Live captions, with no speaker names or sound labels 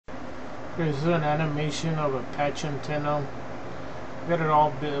This is an animation of a patch antenna. Got it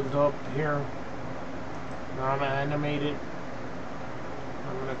all built up here. Now I'm gonna animate it.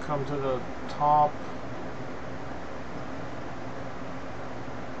 I'm gonna come to the top.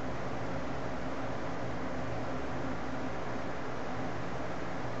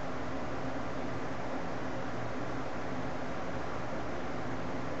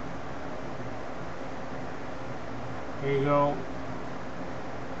 There you go.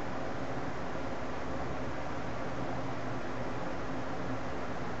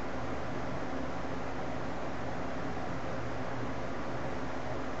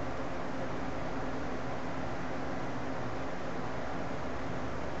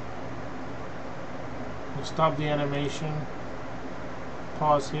 Stop the animation.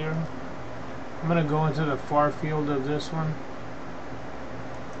 Pause here. I'm going to go into the far field of this one.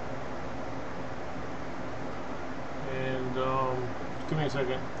 And give me a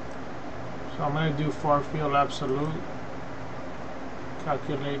second. So I'm going to do far field absolute.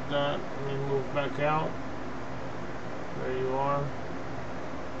 Calculate that. Let me move back out. There you are.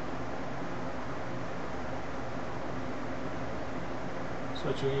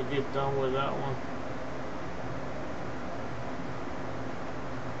 So that you can get done with that one.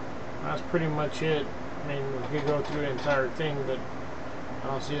 That's pretty much it. I mean, we could go through the entire thing, but I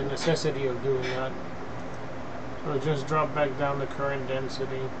don't see a necessity of doing that. So just drop back down the current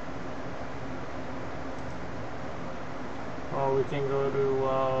density. Or we can go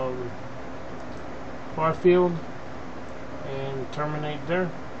to Farfield and terminate there.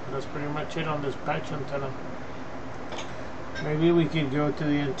 That's pretty much it on this patch antenna. Maybe we could go to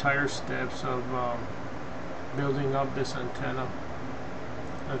the entire steps of building up this antenna.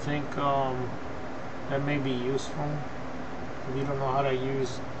 I think that may be useful if you don't know how to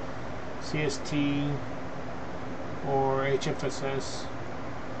use CST or HFSS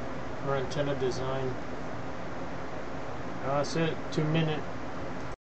for antenna design. That's it, 2 minutes.